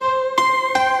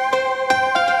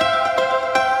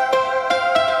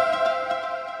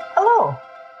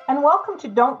and welcome to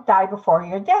Don't Die Before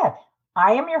You're Dead.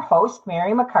 I am your host,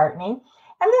 Mary McCartney,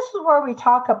 and this is where we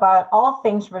talk about all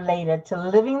things related to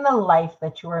living the life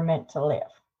that you were meant to live.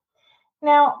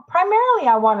 Now, primarily,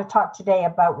 I want to talk today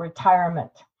about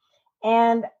retirement.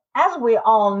 And as we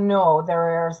all know,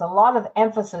 there's a lot of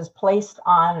emphasis placed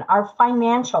on our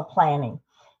financial planning,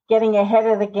 getting ahead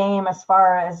of the game as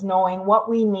far as knowing what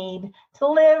we need to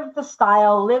live the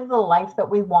style, live the life that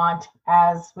we want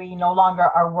as we no longer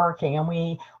are working. And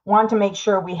we want to make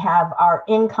sure we have our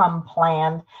income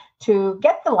planned to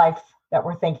get the life that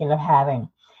we're thinking of having.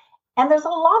 And there's a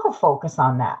lot of focus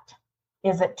on that.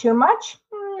 Is it too much?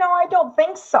 No, I don't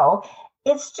think so.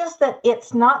 It's just that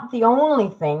it's not the only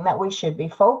thing that we should be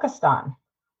focused on.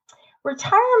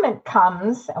 Retirement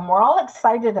comes, and we're all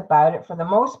excited about it for the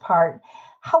most part.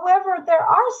 However, there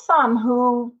are some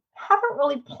who haven't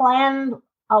really planned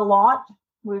a lot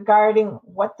regarding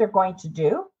what they're going to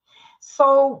do.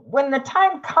 So when the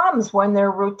time comes when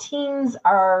their routines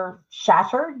are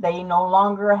shattered, they no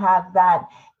longer have that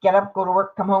get up, go to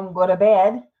work, come home, go to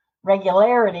bed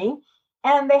regularity,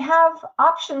 and they have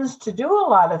options to do a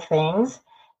lot of things,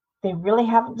 they really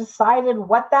haven't decided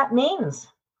what that means.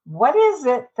 What is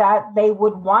it that they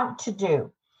would want to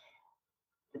do?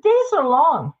 The days are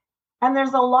long. And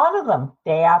there's a lot of them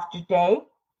day after day.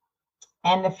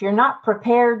 And if you're not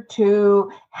prepared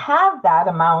to have that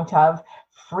amount of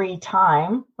free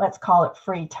time, let's call it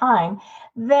free time,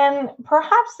 then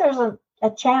perhaps there's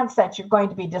a chance that you're going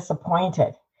to be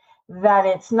disappointed, that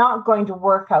it's not going to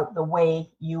work out the way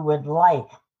you would like.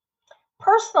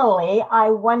 Personally,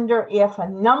 I wonder if a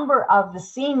number of the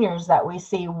seniors that we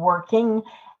see working,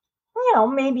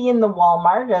 maybe in the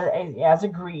Walmart as a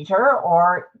greeter,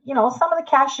 or, some of the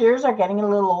cashiers are getting a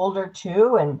little older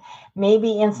too. And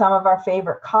maybe in some of our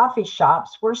favorite coffee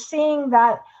shops, we're seeing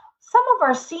that some of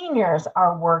our seniors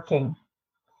are working.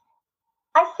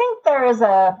 I think there is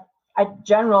a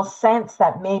general sense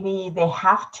that maybe they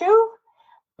have to,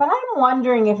 but I'm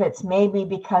wondering if it's maybe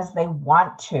because they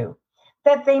want to,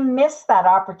 that they miss that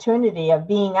opportunity of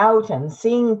being out and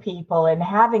seeing people and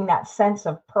having that sense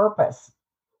of purpose.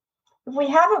 If we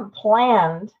haven't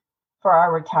planned for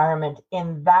our retirement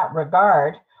in that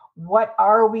regard, what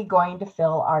are we going to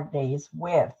fill our days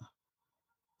with?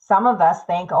 Some of us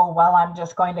think, oh, well, I'm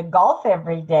just going to golf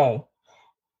every day.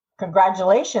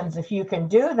 Congratulations, if you can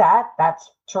do that, that's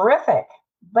terrific.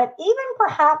 But even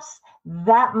perhaps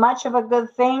that much of a good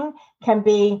thing can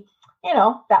be,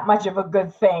 that much of a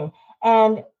good thing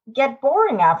and get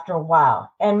boring after a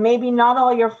while. And maybe not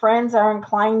all your friends are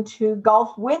inclined to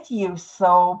golf with you.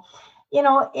 So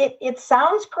it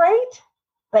sounds great,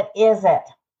 but is it?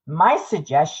 My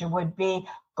suggestion would be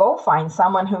go find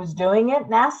someone who's doing it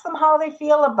and ask them how they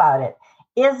feel about it.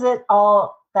 Is it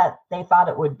all that they thought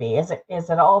it would be? Is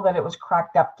it all that it was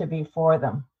cracked up to be for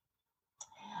them?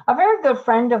 A very good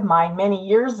friend of mine many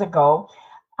years ago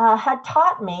had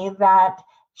taught me that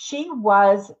she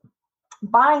was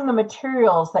buying the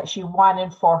materials that she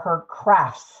wanted for her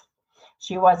crafts.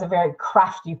 She was a very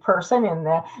crafty person in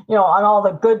the, on all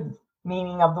the good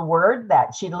meaning of the word,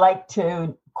 that she liked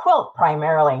to quilt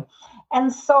primarily.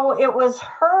 And so it was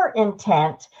her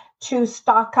intent to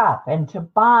stock up and to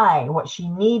buy what she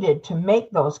needed to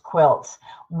make those quilts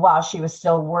while she was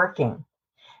still working.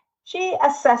 She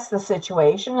assessed the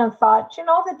situation and thought,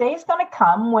 the day's going to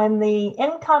come when the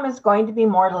income is going to be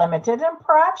more limited, and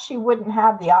perhaps she wouldn't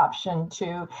have the option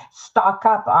to stock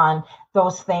up on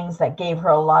those things that gave her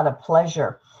a lot of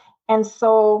pleasure. And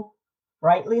so,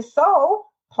 rightly so,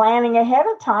 planning ahead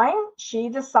of time, she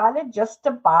decided just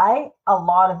to buy a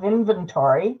lot of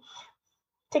inventory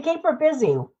to keep her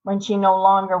busy when she no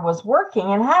longer was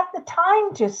working and have the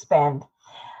time to spend.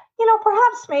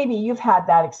 Perhaps maybe you've had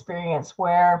that experience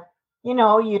where,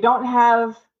 you don't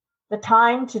have the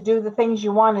time to do the things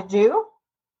you want to do,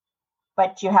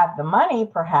 but you have the money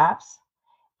perhaps.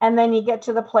 And then you get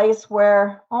to the place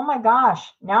where, oh my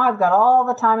gosh, now I've got all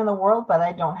the time in the world, but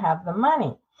I don't have the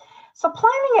money. So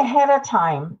planning ahead of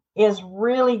time is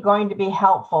really going to be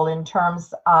helpful in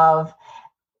terms of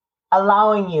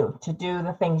allowing you to do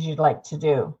the things you'd like to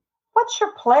do. What's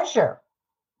your pleasure?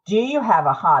 Do you have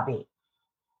a hobby?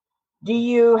 Do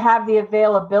you have the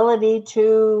availability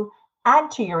to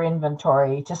add to your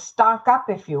inventory, to stock up,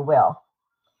 if you will?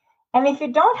 And if you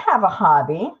don't have a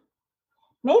hobby,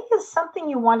 maybe it's something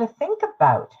you want to think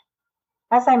about.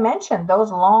 As I mentioned,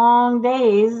 those long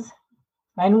days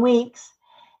and weeks,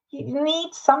 you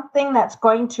need something that's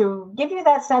going to give you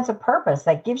that sense of purpose,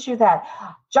 that gives you that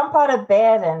jump out of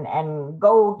bed and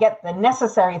go get the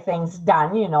necessary things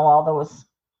done, all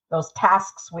those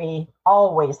tasks we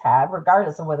always have,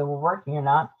 regardless of whether we're working or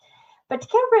not. but to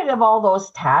get rid of all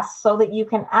those tasks so that you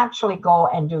can actually go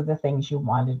and do the things you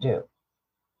want to do.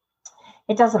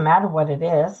 It doesn't matter what it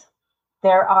is.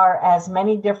 There are as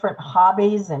many different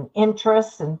hobbies and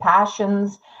interests and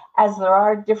passions as there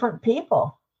are different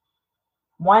people.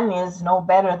 One is no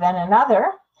better than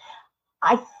another.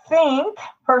 I think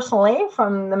personally,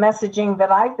 from the messaging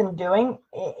that I've been doing,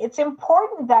 it's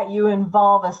important that you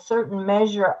involve a certain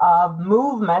measure of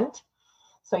movement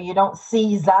so you don't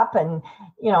seize up and,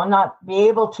 not be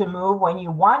able to move when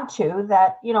you want to,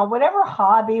 that, whatever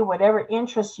hobby, whatever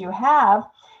interest you have,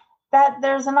 that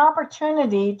there's an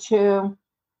opportunity to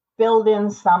build in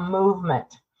some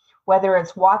movement, whether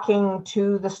it's walking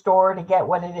to the store to get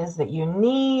what it is that you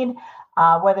need,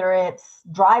 whether it's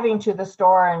driving to the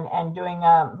store and doing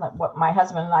what my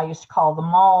husband and I used to call the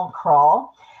mall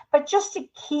crawl, but just to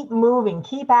keep moving,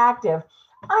 keep active.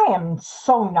 I am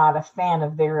so not a fan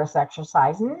of vigorous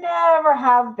exercise, never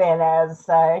have been, as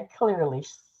clearly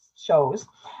shows,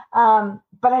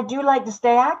 but I do like to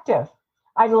stay active.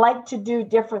 I like to do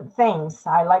different things.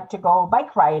 I like to go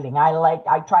bike riding.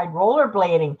 I tried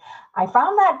rollerblading. I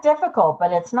found that difficult,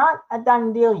 but it's not a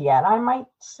done deal yet. I might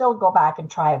still go back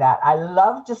and try that. I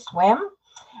love to swim.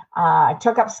 I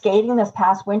took up skating this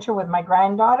past winter with my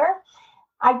granddaughter.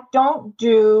 I don't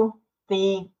do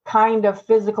the kind of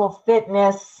physical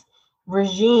fitness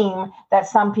regime that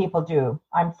some people do.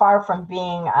 I'm far from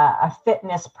being a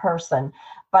fitness person,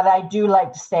 but I do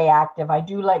like to stay active. I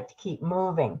do like to keep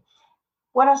moving.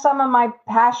 What are some of my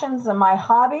passions and my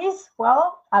hobbies?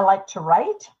 Well, I like to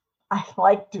write. I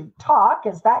like to talk,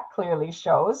 as that clearly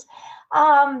shows.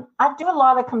 I do a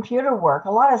lot of computer work,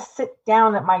 a lot of sit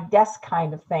down at my desk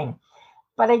kind of thing.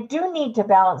 But I do need to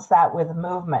balance that with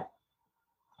movement.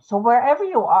 So wherever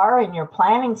you are in your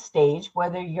planning stage,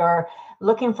 whether you're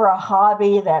looking for a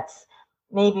hobby that's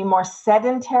maybe more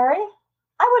sedentary,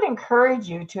 I would encourage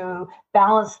you to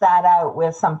balance that out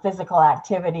with some physical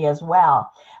activity as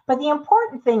well. But the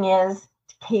important thing is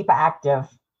to keep active.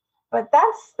 But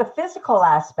that's the physical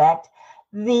aspect.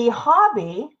 The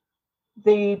hobby,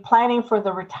 the planning for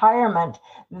the retirement,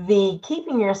 the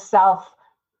keeping yourself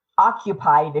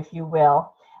occupied, if you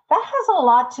will, that has a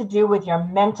lot to do with your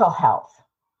mental health.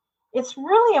 It's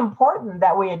really important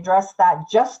that we address that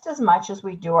just as much as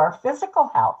we do our physical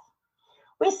health.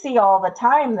 We see all the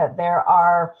time that there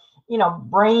are,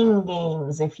 brain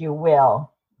games, if you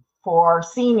will, for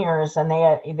seniors, and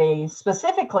they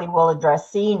specifically will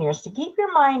address seniors to keep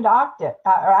your mind active.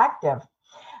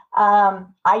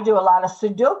 I do a lot of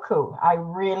Sudoku. I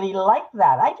really like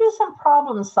that. I do some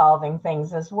problem solving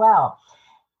things as well.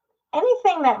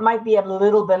 Anything that might be a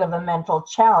little bit of a mental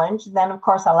challenge, then of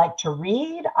course I like to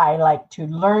read. I like to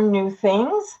learn new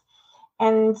things.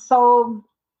 And so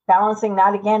balancing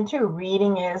that again too,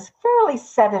 reading is fairly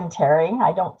sedentary.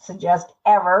 I don't suggest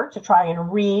ever to try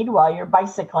and read while you're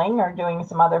bicycling or doing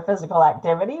some other physical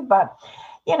activity, but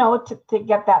to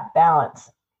get that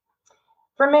balance.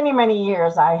 For many, many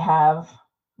years, I have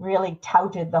really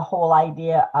touted the whole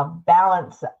idea of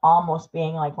balance almost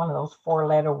being like one of those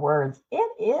 4-letter words. It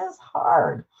is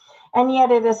hard, and yet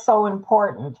it is so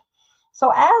important.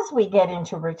 So as we get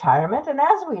into retirement and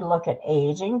as we look at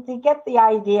aging, to get the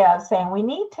idea of saying we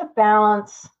need to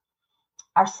balance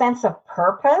our sense of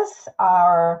purpose,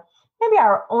 maybe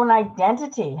our own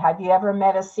identity. Have you ever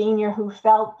met a senior who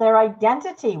felt their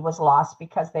identity was lost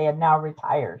because they had now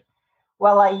retired?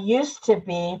 Well, I used to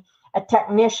be a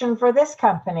technician for this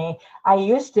company. I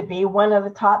used to be one of the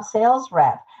top sales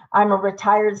rep. I'm a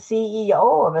retired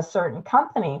CEO of a certain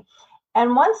company.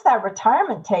 And once that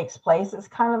retirement takes place, it's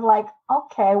kind of like,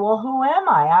 okay, well, who am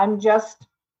I? I'm just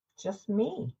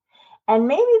me. And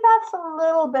maybe that's a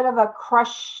little bit of a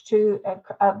crushing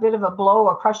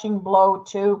blow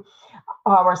to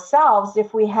ourselves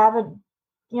if we haven't,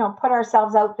 put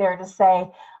ourselves out there to say,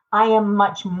 I am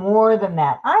much more than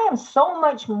that. I am so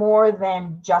much more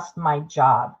than just my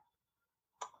job,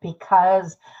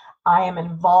 because I am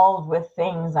involved with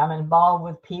things. I'm involved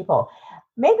with people.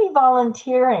 Maybe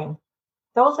volunteering.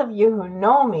 Those of you who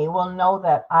know me will know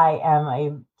that I am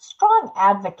a strong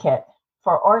advocate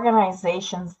for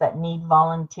organizations that need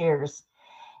volunteers.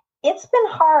 It's been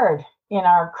hard in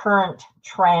our current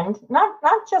trend, not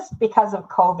just because of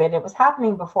COVID. It was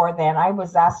happening before then. I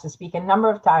was asked to speak a number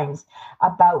of times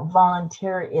about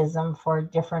volunteerism for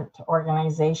different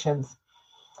organizations.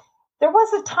 There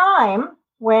was a time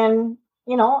when,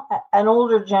 an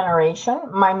older generation,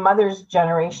 my mother's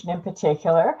generation in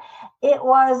particular, it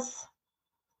was,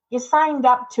 you signed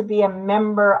up to be a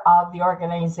member of the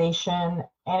organization,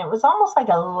 and it was almost like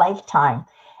a lifetime.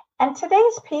 And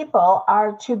today's people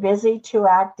are too busy, too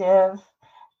active,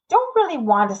 don't don't really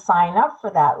want to sign up for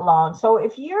that long. So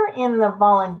if you're in the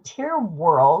volunteer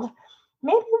world,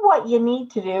 maybe what you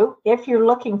need to do, if you're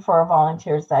looking for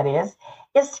volunteers, that is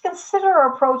to consider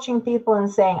approaching people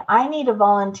and saying, I need a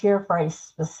volunteer for a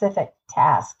specific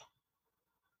task.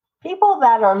 People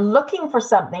that are looking for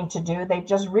something to do, they've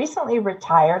just recently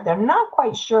retired, they're not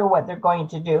quite sure what they're going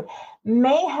to do,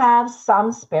 may have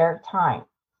some spare time.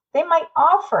 They might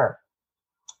offer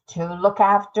to look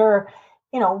after,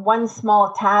 one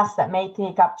small task that may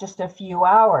take up just a few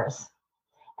hours.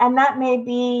 And that may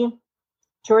be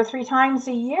 2 or 3 times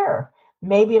a year.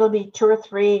 Maybe it'll be 2 or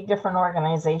 3 different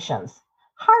organizations.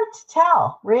 Hard to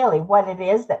tell, really, what it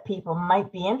is that people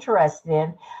might be interested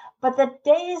in. But the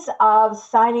days of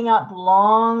signing up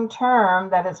long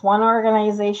term, that it's one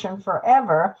organization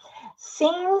forever,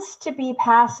 seems to be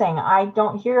passing. I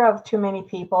don't hear of too many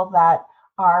people that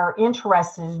are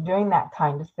interested in doing that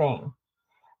kind of thing.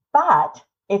 But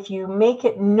if you make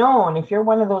it known, if you're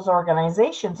one of those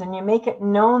organizations and you make it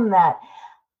known that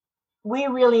we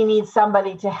really need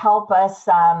somebody to help us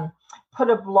put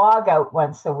a blog out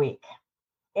once a week,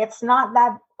 it's not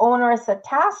that onerous a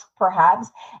task, perhaps,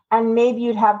 and maybe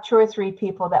you'd have 2 or 3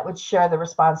 people that would share the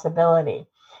responsibility.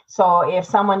 So if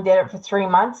someone did it for 3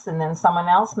 months and then someone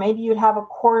else, maybe you'd have a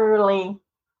quarterly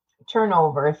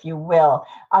turnover, if you will,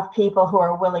 of people who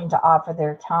are willing to offer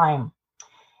their time.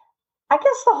 I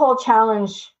guess the whole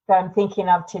challenge that I'm thinking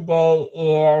of today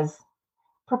is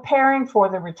preparing for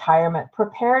the retirement,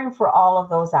 preparing for all of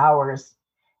those hours,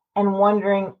 and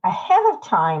wondering ahead of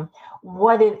time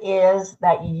what it is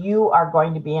that you are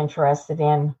going to be interested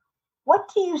in. What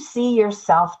do you see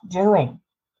yourself doing?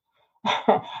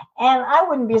 And I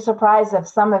wouldn't be surprised if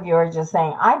some of you are just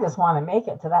saying, I just want to make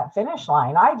it to that finish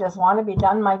line. I just want to be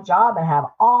done my job and have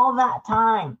all that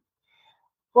time.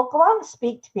 Well, go out and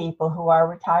speak to people who are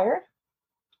retired.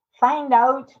 Find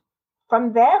out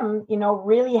from them,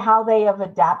 really how they have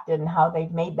adapted and how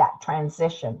they've made that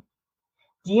transition.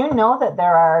 Do you know that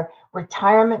there are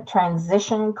retirement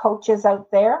transition coaches out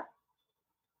there?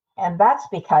 And that's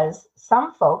because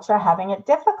some folks are having it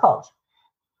difficult,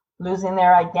 losing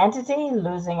their identity,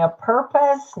 losing a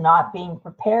purpose, not being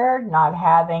prepared, not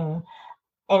having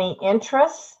any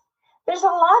interests. There's a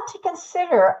lot to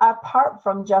consider apart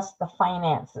from just the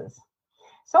finances.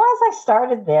 So as I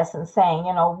started this and saying,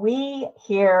 we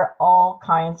hear all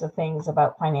kinds of things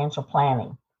about financial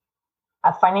planning.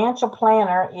 A financial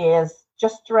planner is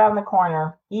just around the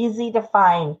corner, easy to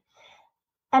find,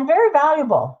 and very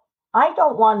valuable. I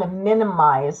don't want to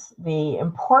minimize the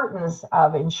importance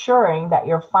of ensuring that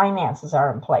your finances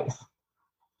are in place.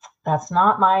 That's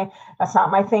not my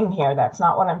thing here. That's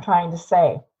not what I'm trying to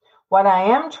say. What I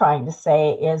am trying to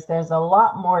say is there's a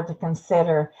lot more to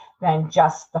consider than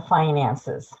just the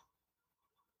finances.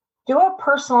 Do a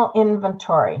personal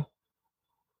inventory.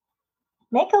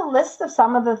 Make a list of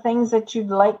some of the things that you'd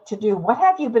like to do. What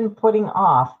have you been putting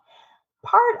off?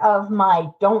 Part of my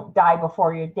Don't Die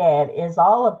Before You're Dead is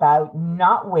all about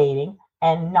not waiting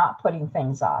and not putting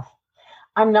things off.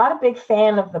 I'm not a big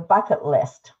fan of the bucket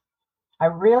list. I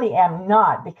really am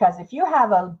not, because if you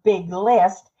have a big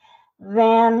list,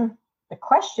 then the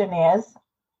question is,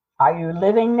 are you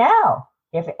living now?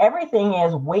 If everything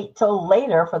is wait till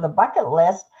later for the bucket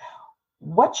list,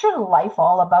 what's your life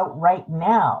all about right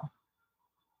now?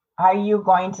 Are you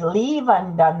going to leave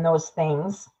undone those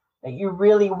things that you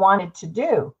really wanted to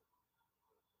do?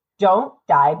 Don't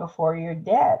die before you're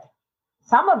dead.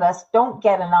 Some of us don't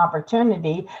get an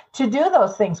opportunity to do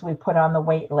those things we put on the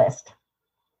wait list.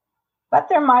 But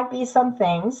there might be some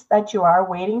things that you are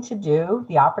waiting to do.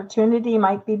 The opportunity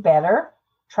might be better.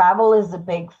 Travel is a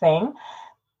big thing.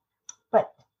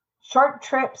 But short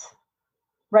trips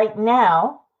right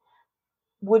now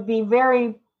would be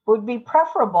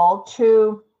preferable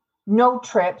to no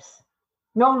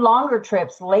longer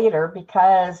trips later,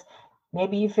 because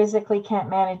maybe you physically can't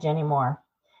manage anymore.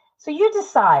 So you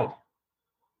decide,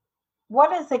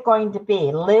 what is it going to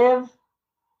be? Live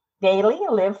daily,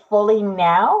 live fully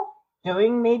now,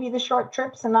 doing maybe the short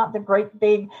trips and not the great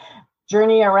big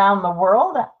journey around the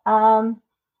world.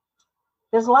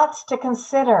 There's lots to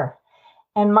consider.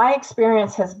 And my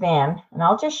experience has been, and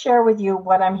I'll just share with you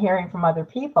what I'm hearing from other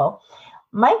people.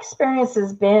 My experience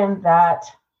has been that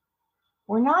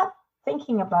we're not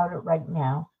thinking about it right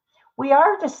now. We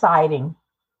are deciding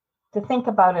to think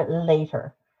about it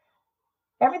later.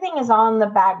 Everything is on the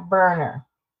back burner.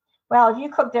 Well, if you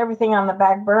cooked everything on the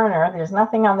back burner, there's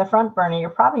nothing on the front burner, you're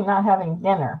probably not having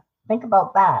dinner. Think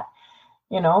about that.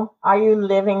 Are you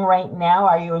living right now?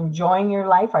 Are you enjoying your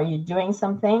life? Are you doing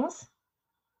some things?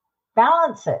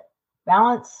 Balance it.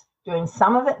 Balance doing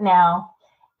some of it now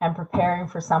and preparing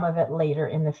for some of it later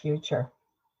in the future.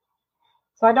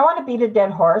 So I don't want to beat a dead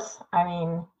horse. I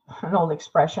mean, an old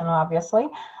expression, obviously.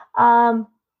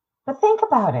 But think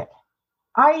about it.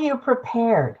 Are you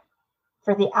prepared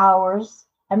for the hours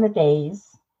and the days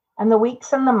and the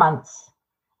weeks and the months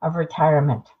of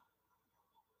retirement?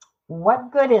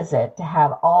 What good is it to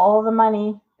have all the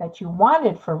money that you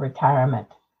wanted for retirement,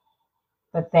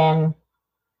 but then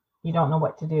you don't know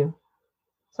what to do?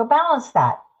 So balance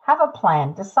that. Have a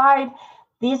plan. Decide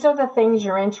these are the things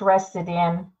you're interested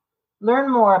in.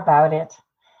 Learn more about it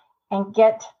and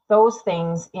get those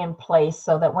things in place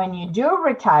so that when you do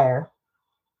retire,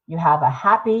 you have a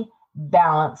happy,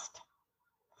 balanced,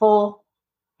 full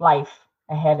life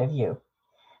ahead of you.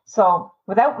 So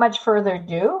without much further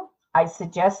ado, I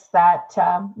suggest that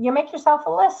you make yourself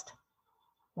a list.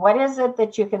 What is it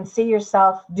that you can see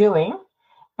yourself doing?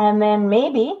 And then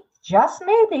maybe, just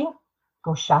maybe,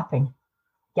 go shopping.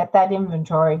 Get that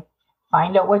inventory,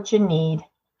 find out what you need,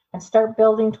 and start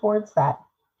building towards that.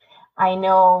 I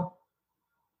know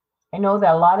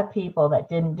that a lot of people that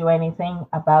didn't do anything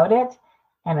about it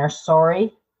and are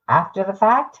sorry after the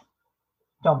fact.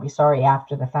 Don't be sorry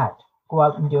after the fact. Go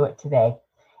out and do it today.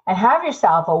 And have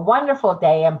yourself a wonderful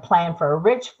day and plan for a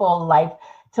rich, full life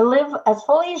to live as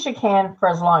fully as you can for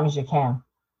as long as you can.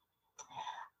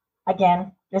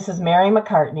 Again, this is Mary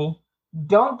McCartney.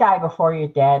 Don't die before you're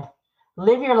dead.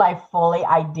 Live your life fully,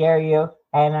 I dare you.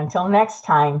 And until next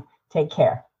time, take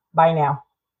care. Bye now.